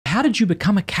how did you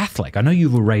become a Catholic? I know you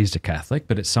were raised a Catholic,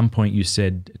 but at some point you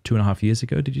said 2.5 years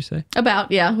ago, did you say? About,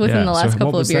 within the last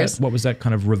couple of years. What was that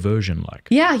kind of reversion like?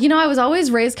 Yeah, I was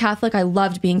always raised Catholic. I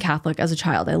loved being Catholic as a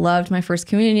child. I loved my first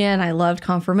communion. I loved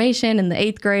confirmation in the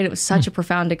 8th grade. It was such a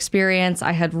profound experience.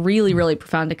 I had really, really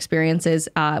profound experiences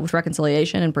with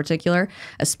reconciliation in particular,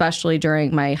 especially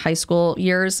during my high school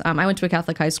years. I went to a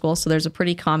Catholic high school, so there's a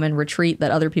pretty common retreat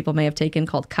that other people may have taken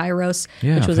called Kairos,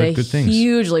 which was a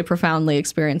hugely profoundly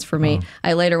experience for me.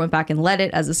 I later went back and led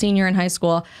it as a senior in high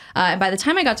school. And by the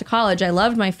time I got to college, I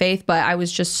loved my faith, but I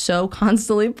was just so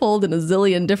constantly pulled in a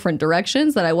zillion different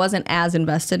directions that I wasn't as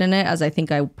invested in it as I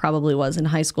think I probably was in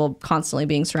high school, constantly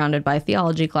being surrounded by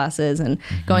theology classes and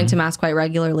going to mass quite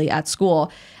regularly at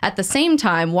school. At the same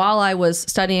time, while I was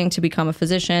studying to become a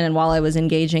physician and while I was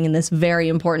engaging in this very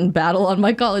important battle on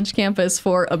my college campus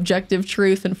for objective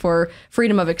truth and for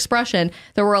freedom of expression,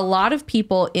 there were a lot of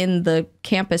people in the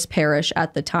campus parish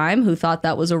at the time who thought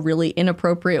that was a really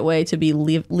inappropriate way to be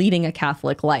leading a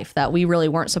Catholic life, that we really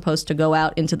weren't supposed to go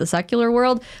out into the secular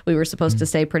world. We were supposed to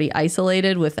stay pretty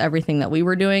isolated with everything that we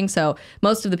were doing. So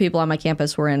most of the people on my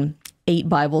campus were in 8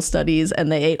 Bible studies,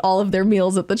 and they ate all of their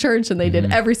meals at the church, and they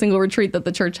did every single retreat that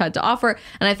the church had to offer.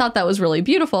 And I thought that was really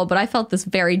beautiful, but I felt this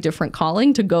very different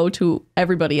calling to go to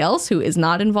everybody else who is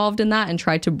not involved in that and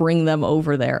try to bring them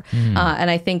over there. And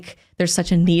I think there's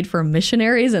such a need for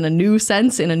missionaries in a new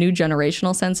sense, in a new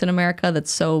generational sense in America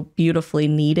that's so beautifully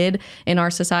needed in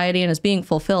our society and is being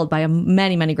fulfilled by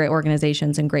many, many great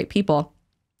organizations and great people.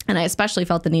 And I especially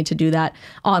felt the need to do that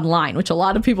online, which a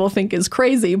lot of people think is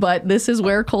crazy, but this is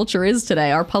where culture is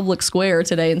today. Our public square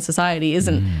today in society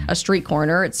isn't a street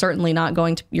corner. It's certainly not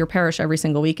going to your parish every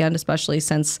single weekend, especially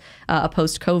since a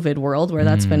post-COVID world where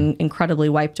that's been incredibly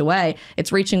wiped away.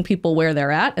 It's reaching people where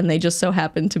they're at, and they just so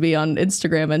happen to be on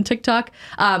Instagram and TikTok.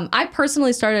 I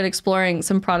personally started exploring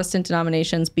some Protestant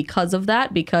denominations because of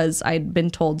that, because I'd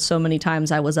been told so many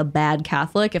times I was a bad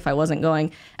Catholic if I wasn't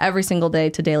going every single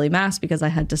day to daily mass because I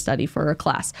had to study for a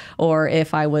class, or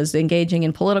if I was engaging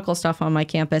in political stuff on my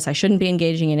campus, I shouldn't be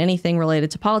engaging in anything related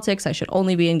to politics. I should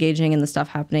only be engaging in the stuff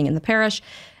happening in the parish.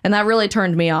 And that really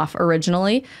turned me off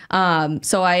originally.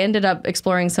 So I ended up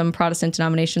exploring some Protestant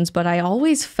denominations, but I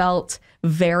always felt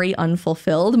very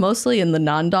unfulfilled, mostly in the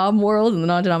non-dom world, in the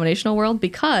non-denominational world,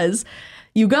 because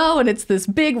you go and it's this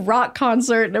big rock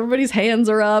concert and everybody's hands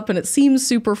are up and it seems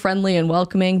super friendly and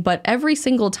welcoming. But every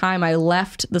single time I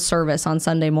left the service on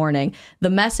Sunday morning, the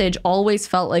message always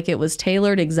felt like it was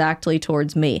tailored exactly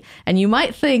towards me. And you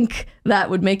might think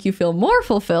that would make you feel more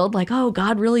fulfilled, like, oh,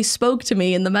 God really spoke to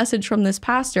me in the message from this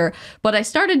pastor. But I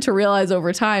started to realize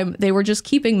over time they were just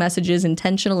keeping messages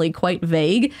intentionally quite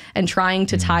vague and trying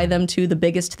to tie them to the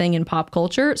biggest thing in pop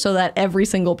culture so that every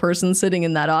single person sitting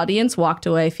in that audience walked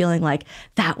away feeling like,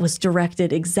 that was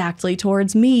directed exactly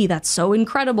towards me. That's so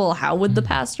incredible. How would the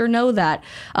pastor know that?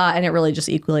 And it really just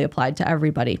equally applied to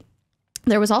everybody.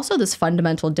 There was also this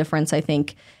fundamental difference, I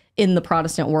think, in the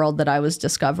Protestant world that I was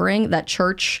discovering, that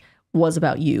church was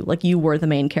about you. Like, you were the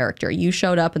main character. You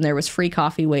showed up and there was free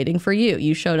coffee waiting for you.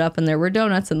 You showed up and there were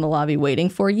donuts in the lobby waiting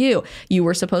for you. You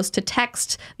were supposed to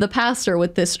text the pastor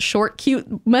with this short,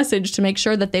 cute message to make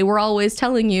sure that they were always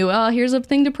telling you, oh, here's a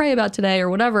thing to pray about today or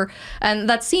whatever. And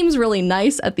that seems really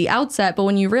nice at the outset, but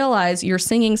when you realize you're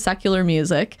singing secular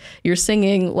music, you're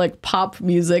singing like pop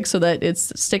music so that it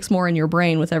sticks more in your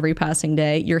brain with every passing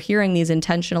day, you're hearing these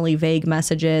intentionally vague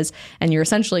messages, and you're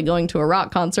essentially going to a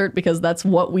rock concert because that's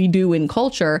what we do in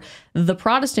culture. The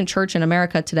Protestant church in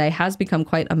America today has become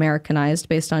quite Americanized,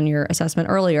 based on your assessment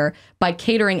earlier, by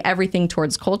catering everything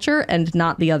towards culture and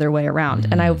not the other way around.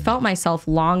 And I felt myself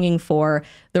longing for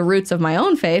the roots of my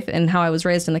own faith and how I was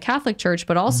raised in the Catholic Church,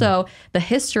 but also the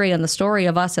history and the story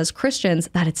of us as Christians,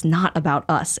 that it's not about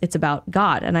us, it's about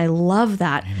God. And I love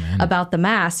that about the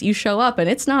Mass. You show up and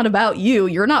it's not about you.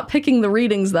 You're not picking the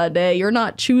readings that day. You're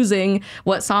not choosing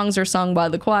what songs are sung by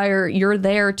the choir. You're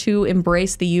there to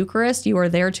embrace the Eucharist. You are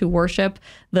there to worship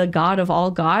the God of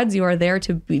all gods. You are there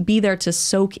to be there to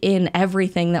soak in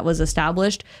everything that was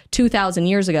established 2,000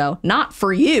 years ago, not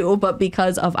for you, but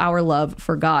because of our love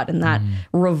for God. And that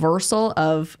reversal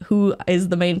of who is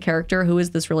the main character, who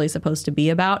is this really supposed to be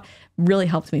about, really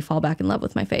helped me fall back in love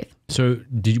with my faith. So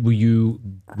were you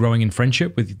growing in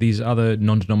friendship with these other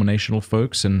non-denominational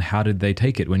folks, and how did they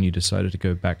take it when you decided to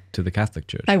go back to the Catholic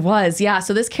Church? I was, yeah.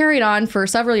 So this carried on for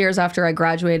several years after I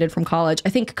graduated from college. I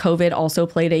think COVID also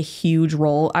played a huge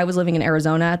role I was living in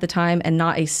Arizona at the time, and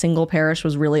not a single parish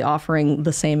was really offering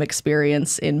the same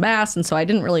experience in Mass. And so I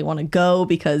didn't really want to go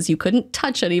because you couldn't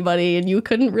touch anybody and you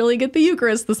couldn't really get the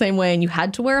Eucharist the same way. And you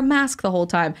had to wear a mask the whole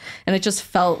time. And it just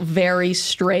felt very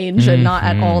strange and not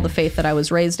at all the faith that I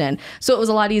was raised in. So it was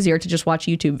a lot easier to just watch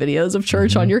YouTube videos of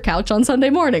church on your couch on Sunday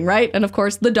morning, right? And of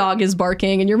course, the dog is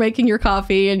barking and you're making your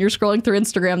coffee and you're scrolling through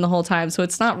Instagram the whole time. So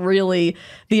it's not really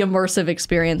the immersive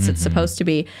experience it's supposed to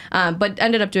be. But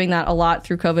ended up doing that a lot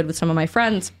through COVID with some of my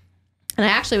friends. And I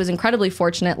actually was incredibly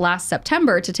fortunate last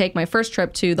September to take my first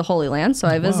trip to the Holy Land. So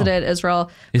I visited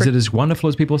Israel. Is it as wonderful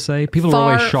as people say? People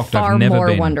are always shocked. I've never been. Far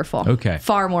more wonderful. Okay.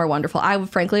 Far more wonderful.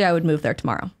 Frankly, I would move there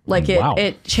tomorrow. Like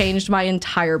it changed my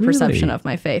entire perception of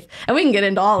my faith. And we can get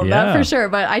into all of that for sure.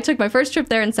 But I took my first trip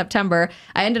there in September.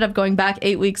 I ended up going back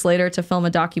 8 weeks later to film a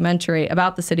documentary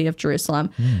about the city of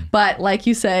Jerusalem. But like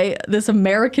you say, this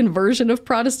American version of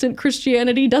Protestant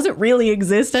Christianity doesn't really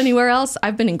exist anywhere else.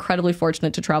 I've been incredibly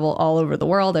fortunate to travel all over the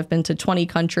world. I've been to 20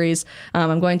 countries.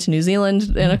 I'm going to New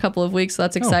Zealand in a couple of weeks, so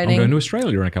that's exciting. I'm going to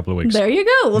Australia in a couple of weeks. There you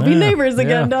go. We'll be neighbors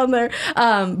again down there.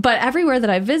 But everywhere that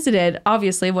I visited,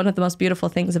 obviously, one of the most beautiful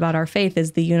things about our faith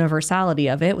is the universality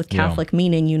of it, with Catholic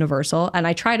meaning universal. And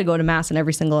I try to go to Mass in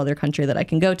every single other country that I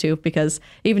can go to, because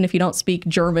even if you don't speak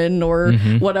German or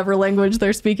whatever language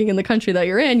they're speaking in the country that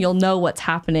you're in, you'll know what's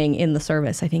happening in the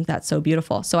service. I think that's so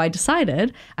beautiful. So I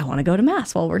decided I want to go to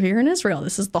Mass while we're here in Israel.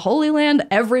 This is the Holy Land.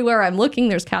 Everywhere I'm looking,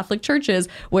 there's Catholic churches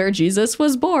where Jesus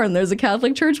was born. There's a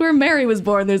Catholic church where Mary was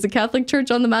born. There's a Catholic church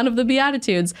on the Mount of the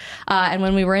Beatitudes. And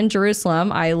when we were in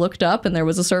Jerusalem, I looked up and there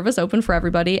was a service open for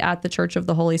everybody at the Church of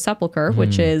the Holy Sepulchre,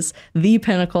 which is the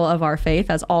pinnacle of our faith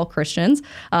as all Christians.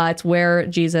 It's where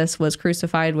Jesus was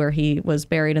crucified, where he was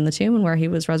buried in the tomb, and where he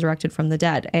was resurrected from the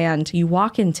dead. And you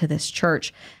walk into this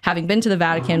church, having been to the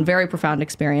Vatican, very profound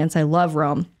experience. I love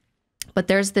Rome. But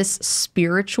there's this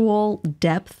spiritual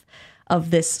depth of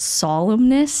this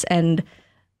solemnness, and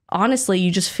honestly,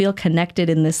 you just feel connected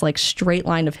in this like straight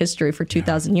line of history for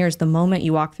 2,000 years. The moment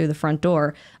you walk through the front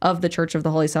door of the Church of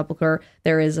the Holy Sepulchre,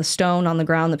 there is a stone on the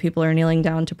ground that people are kneeling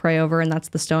down to pray over, and that's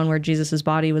the stone where Jesus's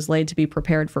body was laid to be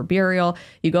prepared for burial.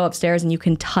 You go upstairs and you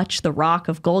can touch the rock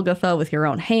of Golgotha with your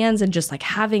own hands, and just like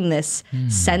having this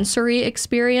sensory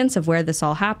experience of where this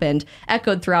all happened,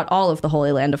 echoed throughout all of the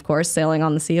Holy Land, of course, sailing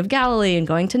on the Sea of Galilee and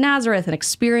going to Nazareth and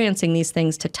experiencing these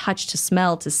things to touch, to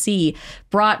smell, to see,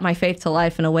 brought my faith to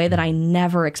life in a way that I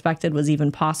never expected was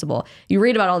even possible. You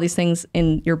read about all these things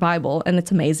in your Bible, and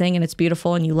it's amazing and it's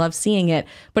beautiful and you love seeing it,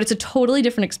 but it's a totally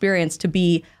different experience to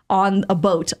be on a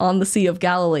boat on the Sea of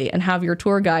Galilee and have your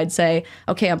tour guide say,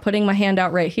 okay, I'm putting my hand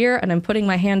out right here and I'm putting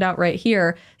my hand out right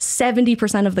here.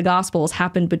 70% of the Gospels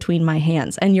happened between my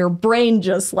hands, and your brain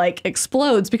just like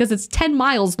explodes because it's 10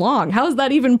 miles long. How is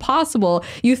that even possible?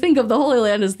 You think of the Holy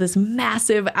Land as this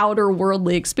massive outer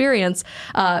worldly experience,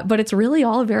 but it's really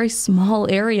all a very small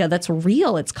area that's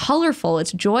real. It's colorful,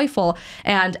 it's joyful,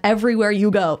 and everywhere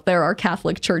you go, there are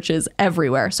Catholic churches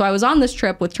everywhere. So I was on this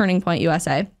trip with Turning Point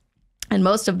USA. And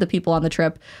most of the people on the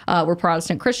trip were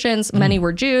Protestant Christians. Many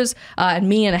were Jews, and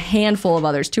me and a handful of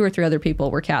others, 2 or 3 other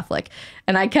people, were Catholic.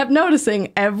 And I kept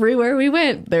noticing everywhere we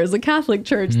went, there's a Catholic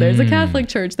church, there's a Catholic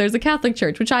church, there's a Catholic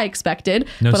church, which I expected.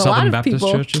 No but a Southern lot of Baptist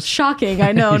people, churches? shocking,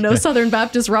 I know, no Southern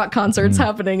Baptist rock concerts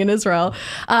happening in Israel.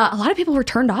 A lot of people were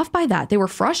turned off by that. They were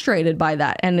frustrated by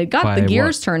that. And it got the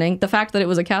gears turning, the fact that it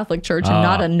was a Catholic church and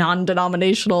not a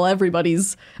non-denominational, everybody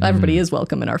is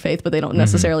welcome in our faith, but they don't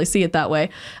necessarily see it that way.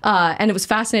 And it was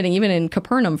fascinating. Even in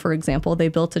Capernaum, for example, they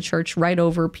built a church right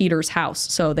over Peter's house.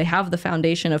 So they have the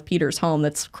foundation of Peter's home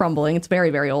that's crumbling. It's very,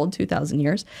 very old, 2,000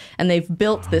 years. And they've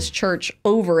built this church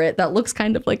over it that looks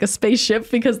kind of like a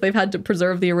spaceship because they've had to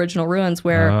preserve the original ruins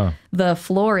where the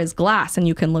floor is glass and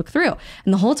you can look through.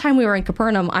 And the whole time we were in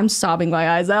Capernaum, I'm sobbing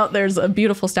my eyes out. There's a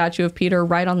beautiful statue of Peter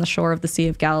right on the shore of the Sea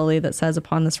of Galilee that says,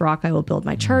 "Upon this rock I will build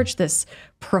my church." This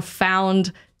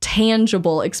profound,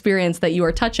 tangible experience that you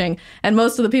are touching. And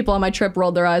most of the people on my trip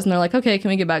rolled their eyes and they're like, okay, can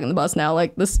we get back in the bus now?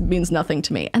 Like, this means nothing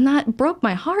to me. And that broke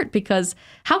my heart, because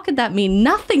how could that mean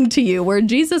nothing to you? Where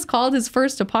Jesus called his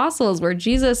first apostles, where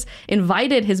Jesus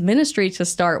invited his ministry to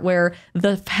start, where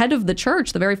the head of the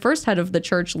church, the very first head of the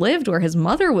church, lived, where his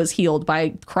mother was healed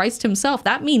by Christ himself.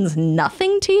 That means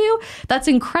nothing to you? That's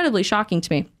incredibly shocking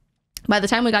to me. By the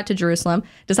time we got to Jerusalem,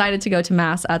 decided to go to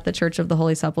Mass at the Church of the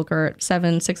Holy Sepulchre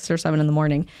at 6 or 7 in the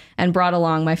morning, and brought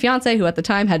along my fiance, who at the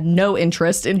time had no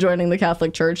interest in joining the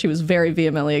Catholic Church. He was very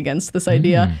vehemently against this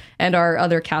idea, and our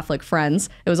other Catholic friends.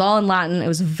 It was all in Latin. It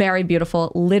was very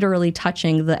beautiful, literally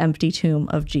touching the empty tomb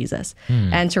of Jesus.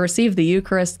 And to receive the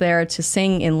Eucharist there, to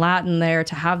sing in Latin there,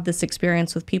 to have this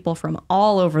experience with people from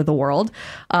all over the world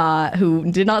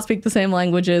who did not speak the same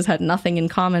languages, had nothing in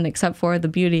common except for the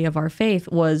beauty of our faith,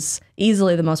 was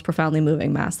easily the most profoundly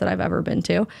moving Mass that I've ever been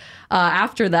to.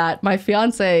 After that, my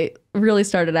fiance really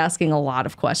started asking a lot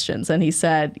of questions. And he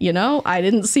said, you know, I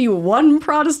didn't see one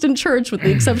Protestant church, with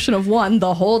the exception of one,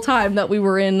 the whole time that we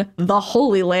were in the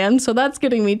Holy Land. So that's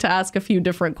getting me to ask a few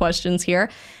different questions here.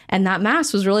 And that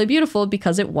Mass was really beautiful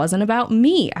because it wasn't about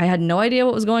me. I had no idea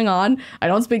what was going on. I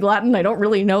don't speak Latin. I don't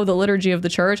really know the liturgy of the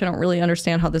church. I don't really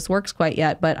understand how this works quite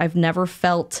yet, but I've never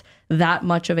felt that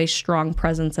much of a strong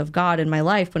presence of God in my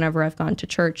life whenever I've gone to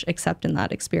church, except in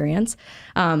that experience.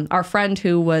 Our friend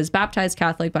who was baptized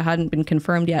Catholic but hadn't been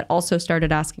confirmed yet also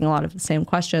started asking a lot of the same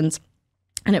questions.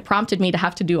 And it prompted me to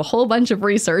have to do a whole bunch of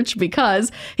research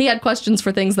because he had questions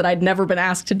for things that I'd never been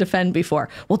asked to defend before.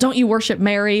 Well, don't you worship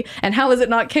Mary? And how is it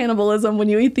not cannibalism when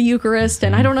you eat the Eucharist?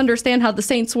 And I don't understand how the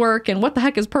saints work. And what the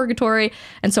heck is purgatory?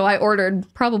 And so I ordered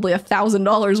probably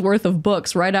 $1,000 worth of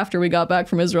books right after we got back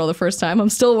from Israel the first time. I'm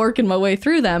still working my way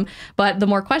through them. But the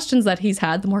more questions that he's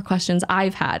had, the more questions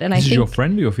I've had. And This is your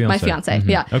friend or your fiance? My fiance,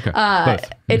 yeah. Okay,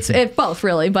 both. It's both,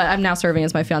 really. But I'm now serving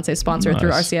as my fiance's sponsor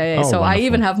through RCIA. Oh, so wonderful. I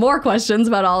even have more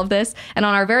questions about all of this. And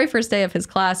on our very first day of his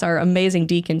class, our amazing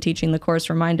deacon teaching the course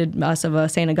reminded us of a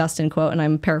St. Augustine quote, and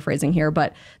I'm paraphrasing here,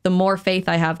 but the more faith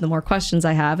I have, the more questions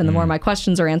I have, and the more my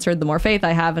questions are answered, the more faith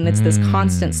I have. And it's this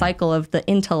constant cycle of the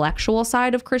intellectual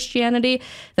side of Christianity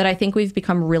that I think we've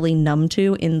become really numb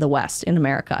to in the West, in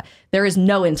America. There is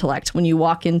no intellect when you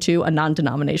walk into a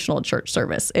non-denominational church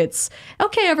service. It's,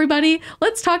 okay, everybody,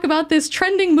 let's talk about this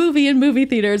trending movie in movie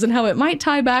theaters and how it might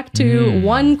tie back to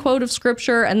one quote of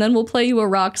scripture, and then we'll play you a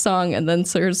rock song, and then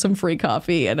there's some free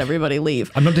coffee, and everybody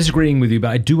leave. I'm not disagreeing with you,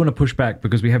 but I do want to push back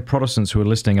because we have Protestants who are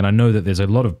listening, and I know that there's a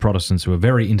lot of Protestants who are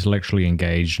very intellectually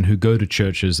engaged and who go to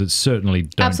churches that certainly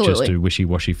don't just do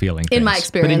wishy-washy feeling things. In my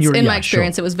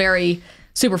experience, it was very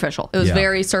superficial. It was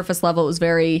very surface level. It was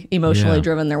very emotionally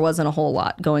driven. There wasn't a whole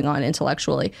lot going on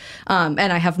intellectually. And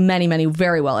I have many, many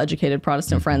very well-educated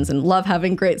Protestant friends and love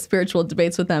having great spiritual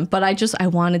debates with them. But I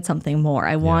wanted something more.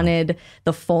 I wanted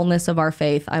the fullness of our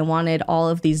faith. I wanted all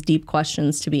of these deep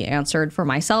questions to be answered for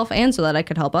myself and so that I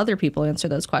could help other people answer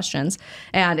those questions.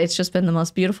 And it's just been the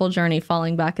most beautiful journey,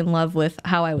 falling back in love with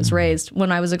how I was raised.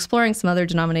 When I was exploring some other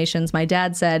denominations, my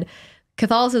dad said,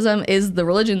 Catholicism is the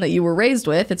religion that you were raised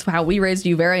with. It's how we raised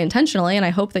you very intentionally, and I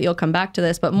hope that you'll come back to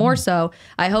this. But more so,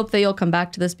 I hope that you'll come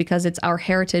back to this because it's our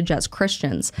heritage as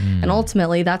Christians. And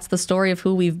ultimately, that's the story of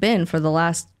who we've been for the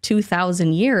last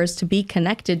 2,000 years. To be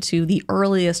connected to the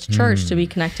earliest church, to be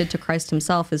connected to Christ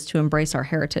himself, is to embrace our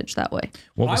heritage that way.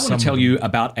 I want to tell you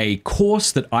about a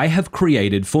course that I have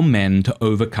created for men to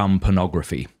overcome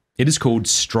pornography. It is called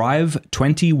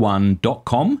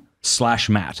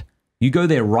strive21.com/Matt. You go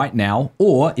there right now,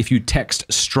 or if you text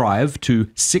STRIVE to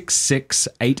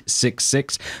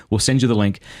 66866, we'll send you the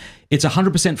link. It's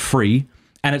 100% free,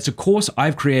 and it's a course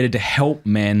I've created to help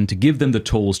men, to give them the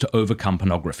tools to overcome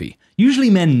pornography. Usually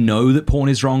men know that porn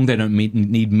is wrong. They don't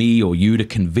need me or you to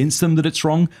convince them that it's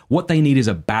wrong. What they need is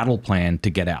a battle plan to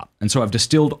get out. And so I've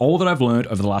distilled all that I've learned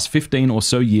over the last 15 or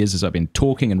so years as I've been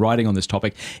talking and writing on this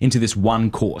topic into this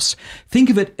one course. Think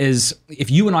of it as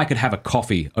if you and I could have a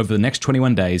coffee over the next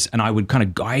 21 days and I would kind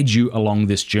of guide you along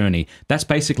this journey. That's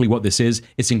basically what this is.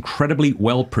 It's incredibly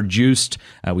well produced.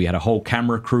 We had a whole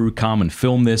camera crew come and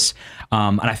film this.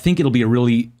 And I think it'll be a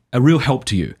real help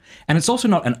to you. And it's also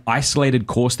not an isolated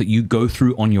course that you go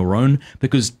through on your own,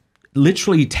 because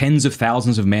literally tens of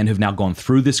thousands of men have now gone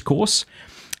through this course.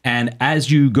 And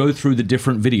as you go through the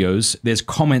different videos, there's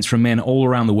comments from men all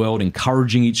around the world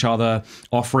encouraging each other,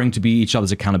 offering to be each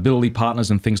other's accountability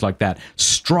partners and things like that.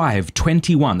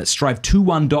 Strive21, that's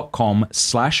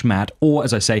strive21.com/Matt, or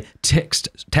as I say, text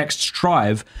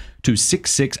STRIVE to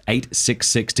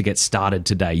 66866 to get started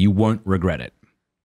today. You won't regret it.